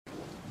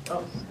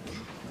Oh.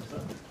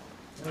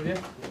 Okay.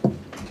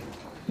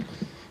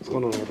 What's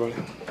going on, everybody?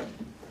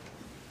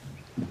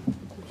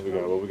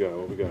 What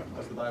we got?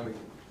 How's the bye week?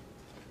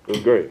 It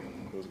was great.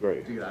 It was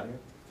great. Did you get out of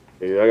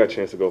here? Yeah, I got a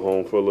chance to go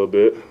home for a little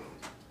bit.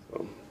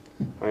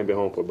 I ain't been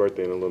home for a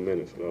birthday in a little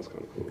minute, so that was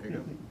kind of cool. There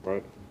you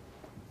Right?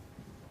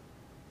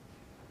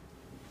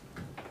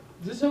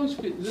 Does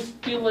this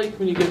feel like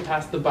when you get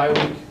past the bye week,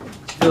 you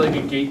feel like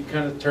a gate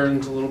kind of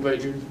turns a little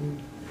bit?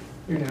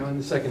 You're now in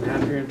the second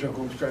half. You're into a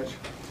home stretch.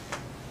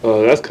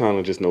 That's kind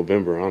of just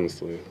November,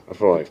 honestly. I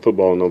feel like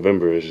football in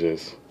November is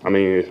just. I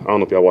mean, I don't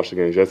know if y'all watched the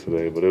games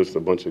yesterday, but it was just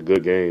a bunch of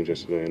good games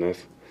yesterday, and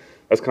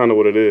that's kind of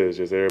what it is.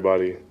 Just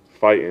everybody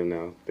fighting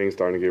now. Things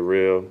starting to get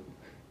real.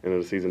 End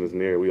of the season is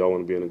near. We all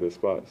want to be in a good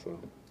spot. So.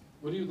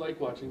 What do you like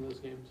watching those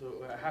games? So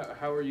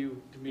how are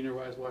you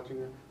demeanor-wise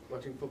watching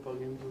football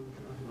games?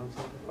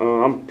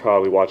 I'm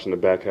probably watching the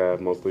back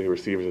half mostly,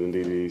 receivers and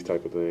DBs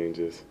type of thing.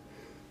 Just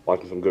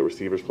watching some good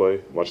receivers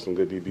play, watching some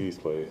good DBs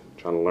play,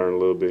 trying to learn a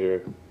little bit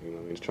here. You know,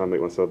 just trying to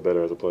make myself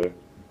better as a player.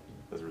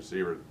 As a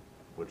receiver,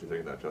 what do you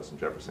think of that Justin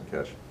Jefferson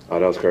catch? Oh,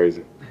 that was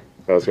crazy.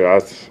 That was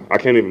crazy. I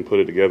can't even put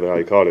it together how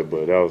he caught it,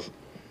 but that was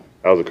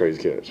a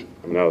crazy catch.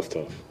 I mean, that was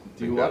tough.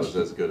 Do you think that was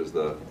as good as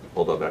the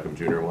Odell Beckham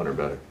Jr. one or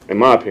better? In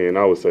my opinion,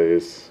 I would say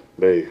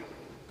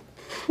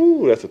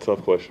that's a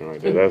tough question right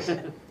there.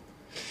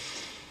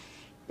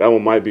 That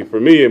one might be, for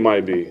me, it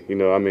might be. You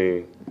know, I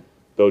mean,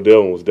 the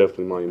Odell one was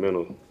definitely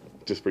monumental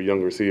just for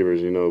young receivers,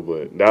 you know,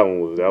 but that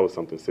was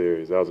something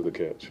serious. That was a good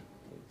catch.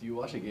 Do you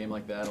watch a game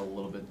like that a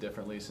little bit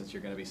differently since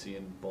you're going to be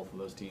seeing both of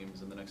those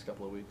teams in the next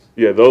couple of weeks?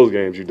 Yeah, those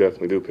games you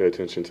definitely do pay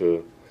attention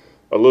to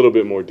a little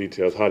bit more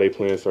details, how they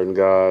playing certain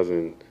guys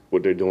and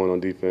what they're doing on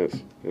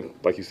defense. And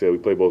like you said, we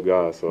play both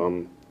guys,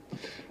 so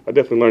I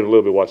definitely learned a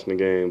little bit watching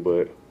the game,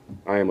 but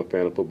I am a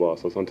fan of football,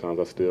 so sometimes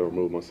I still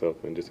remove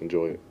myself and just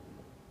enjoy it.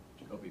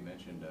 Jacoby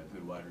mentioned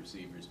good wide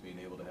receivers, being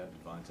able to have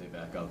Devontae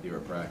back out there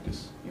at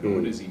practice. You know,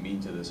 what does he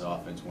mean to this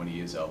offense when he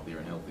is out there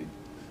and healthy?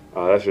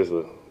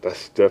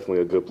 That's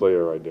definitely a good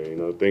player right there. You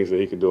know, things that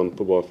he can do on the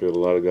football field, a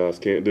lot of guys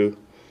can't do.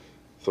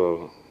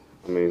 So,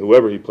 I mean,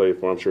 whoever he played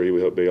for, I'm sure he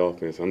would help their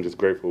offense. I'm just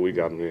grateful we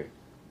got him here.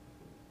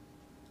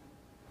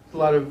 A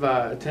lot of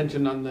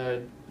attention on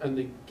the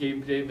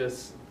Gabe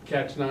Davis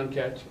catch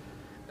non-catch.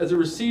 As a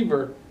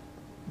receiver,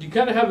 do you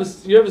kind of have a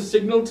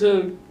signal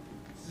to,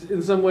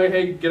 in some way,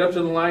 hey, get up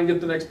to the line, get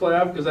the next play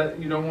off, because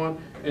you don't want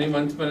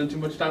anyone spending too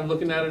much time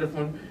looking at it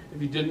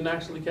if you didn't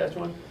actually catch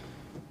one?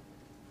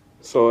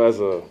 So as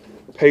a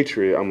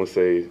Patriot, I'm going to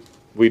say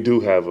we do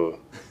have a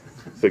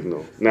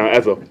signal. Now,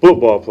 as a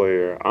football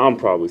player, I'm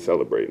probably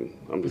celebrating.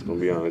 I'm just going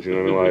to be honest. You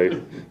know what I mean?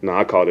 Like, no,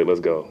 I caught it. Let's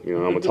go. You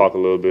know, I'm going to talk a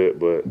little bit,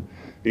 but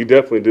you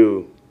definitely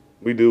do.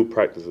 We do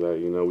practice that.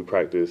 You know, we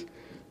practice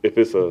if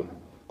it's a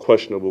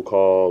questionable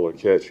call or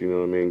catch, you know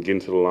what I mean,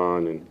 getting to the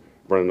line and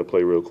running the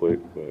play real quick.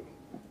 But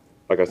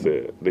like I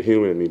said, the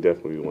human in me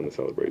definitely want to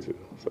celebrate too.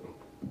 So.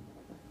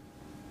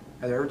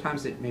 Are there ever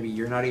times that maybe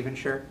you're not even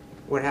sure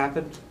what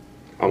happened?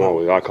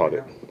 I caught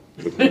it.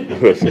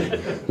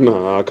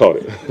 No, I caught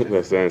it.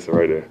 That's the answer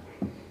right there.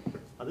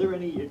 Are there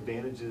any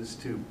advantages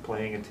to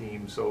playing a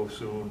team so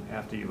soon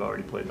after you've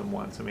already played them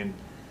once? I mean,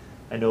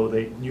 I know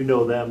you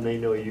know them, they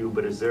know you,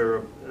 but is there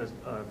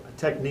a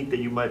technique that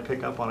you might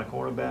pick up on a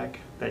cornerback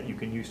that you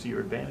can use to your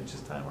advantage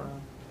this time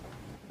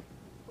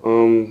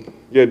around?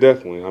 Yeah,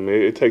 definitely. I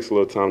mean, it takes a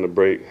little time to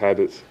break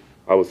habits,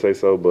 I would say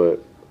so,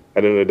 but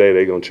at the end of the day,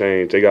 they're going to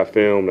change. They got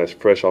film that's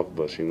fresh off of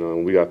us, you know,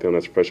 and we got film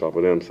that's fresh off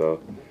of them,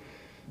 so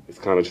it's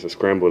kind of just a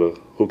scramble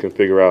to who can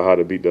figure out how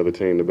to beat the other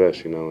team the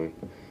best, you know. And,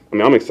 I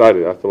mean, I'm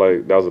excited. I feel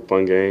like that was a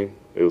fun game.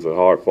 It was a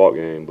hard-fought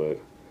game, but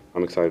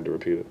I'm excited to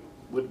repeat it.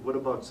 What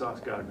about Sauce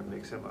Gardner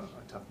makes him a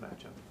tough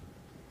matchup?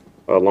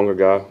 A longer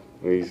guy.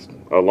 He's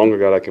a longer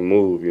guy that can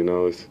move, you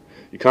know.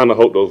 You kind of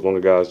hope those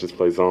longer guys just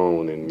play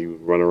zone and you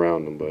run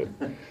around them, but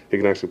he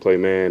can actually play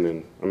man,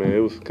 and, I mean, it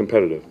was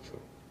competitive. So.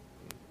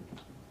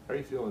 How are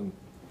you feeling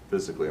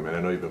physically? I mean,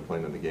 I know you've been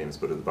playing in the games,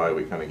 but at the bye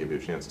week kind of give you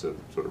a chance to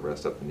sort of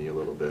rest up the knee a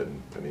little bit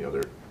and any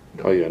other.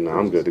 Oh yeah, no,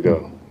 I'm good to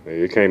go.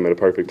 It came at a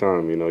perfect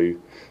time. You know,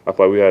 I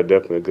thought we had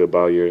definitely a good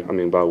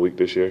bye week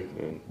this year,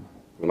 and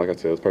like I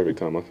said, it was perfect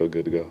time. I feel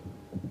good to go.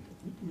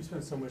 We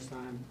spent so much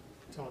time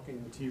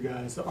talking to you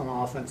guys on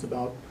offense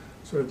about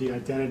sort of the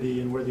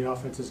identity and where the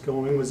offense is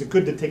going. Was it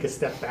good to take a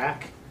step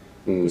back?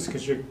 Just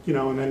because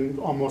and then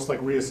almost like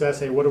reassess,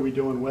 hey, what are we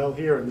doing well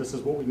here, and this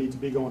is what we need to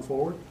be going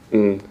forward?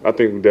 I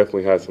think we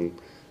definitely had some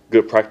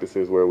good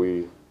practices where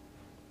we,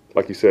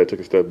 like you said, took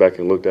a step back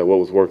and looked at what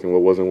was working,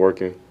 what wasn't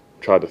working,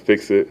 tried to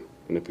fix it,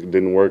 and if it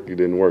didn't work, it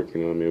didn't work.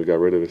 You know what I mean? We got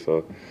rid of it.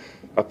 So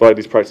I feel like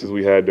these practices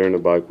we had during the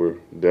bike were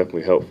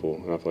definitely helpful,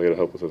 and I feel like it'll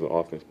help us as an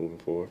offense moving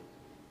forward.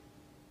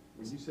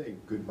 When you say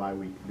good bye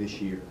week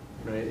this year,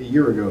 right? A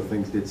year ago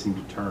things did seem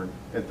to turn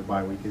at the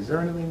bye week. Is there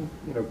anything,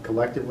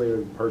 collectively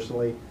or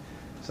personally,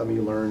 something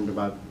you learned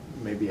about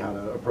maybe how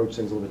to approach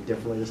things a little bit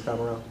differently this time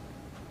around?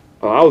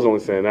 I was only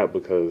saying that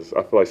because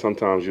I feel like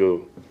sometimes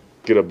you'll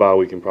get a bye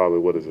week in probably,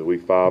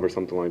 week 5 or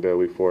something like that,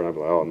 week 4, and I'll be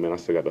like, oh man, I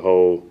still got the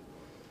whole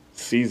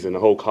season, the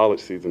whole college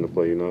season to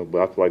play, you know.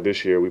 But I feel like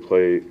this year we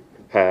played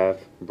half,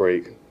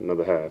 break,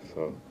 another half.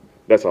 So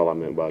that's all I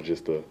meant by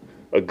just a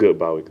good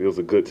bye week. It was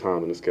a good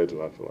time in the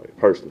schedule, I feel like,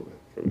 personally,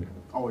 for me.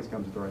 Always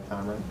comes at the right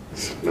time, right?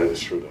 That is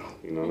true,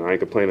 though. You know, and I ain't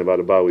complaining about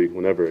the bye week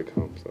whenever it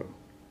comes. So.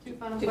 Two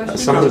final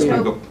questions. Some of this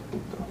Joe? been go.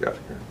 Yeah.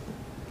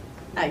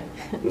 Hi.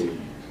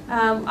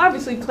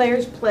 Obviously,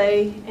 players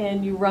play,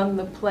 and you run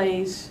the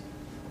plays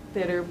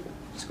that are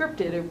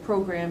scripted or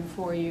programmed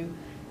for you.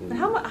 But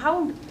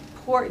how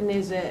important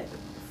is it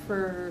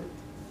for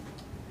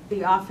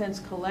the offense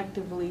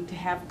collectively to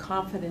have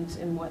confidence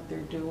in what they're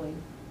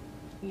doing?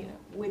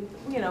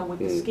 With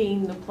the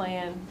scheme, the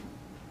plan.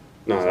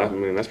 No, I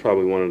mean, that's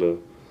probably one of the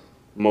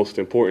most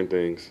important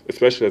things,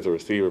 especially as a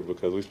receiver,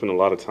 because we spend a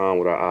lot of time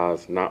with our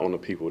eyes not on the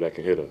people that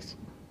can hit us.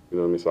 You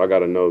know what I mean? So I got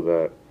to know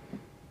that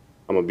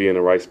I'm going to be in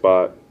the right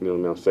spot. You know what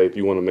I mean? I'm safe.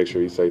 You want to make sure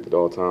you're safe at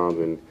all times,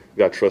 and you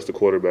got to trust the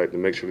quarterback to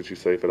make sure that you're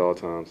safe at all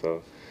times.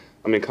 So,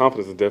 I mean,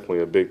 confidence is definitely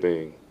a big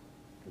thing.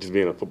 Just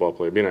being a football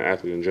player, being an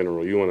athlete in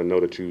general, you want to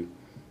know that you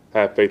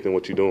have faith in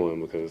what you're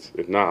doing, because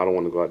if not, I don't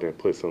want to go out there and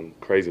put some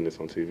craziness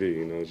on TV,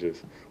 you know,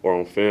 or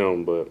on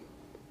film. But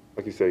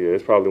like you said, yeah,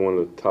 it's probably one of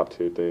the top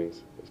tier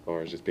things as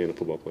far as just being a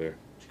football player.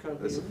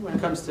 When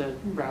it comes to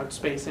route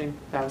spacing,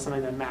 that was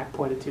something that Mac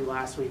pointed to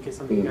last week, is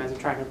something you guys are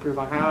trying to improve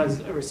on. How, as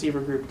a receiver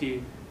group,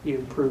 do you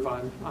improve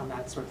on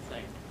that sort of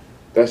thing?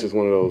 That's just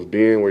one of those,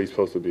 being where you're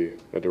supposed to be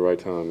at the right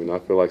time. You know, I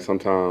feel like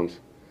sometimes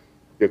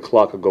your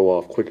clock will go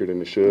off quicker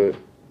than it should.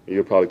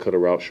 You'll probably cut a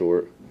route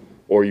short,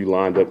 or you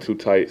lined up too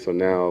tight, so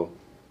now,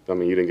 I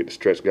mean, you didn't get to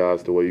stretch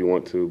guys the way you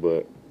want to,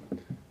 but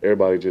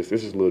everybody it's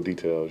just little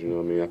details, you know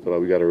what I mean? I feel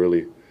like we got to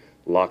really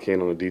lock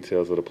in on the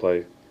details of the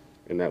play,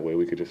 and that way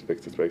we could just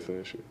fix the spacing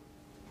issue.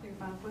 Your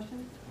final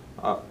question?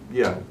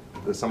 Yeah,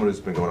 as someone who's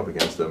been going up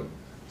against them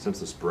since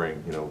the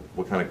spring, you know,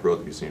 what kind of growth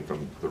have you seen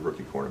from the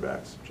rookie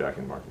cornerbacks, Jack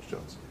and Marcus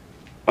Jones?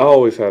 I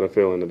always had a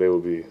feeling that they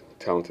would be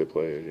talented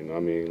players, you know. I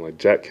mean, like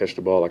Jack catch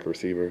the ball like a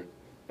receiver,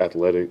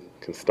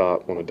 athletic, can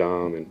stop on a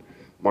dime, and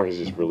Marcus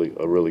is just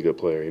a really good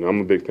player. You know, I'm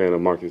a big fan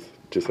of Marcus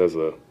just as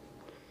a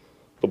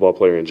football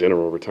player in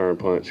general, return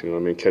punch, you know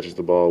what I mean, catches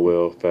the ball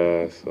well,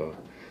 fast. So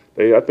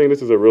I think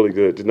this is a really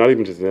good, not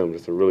even just them,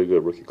 just a really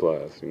good rookie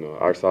class. You know,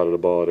 our side of the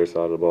ball, their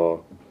side of the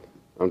ball.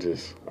 I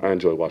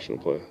enjoy watching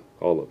them play,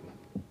 all of them.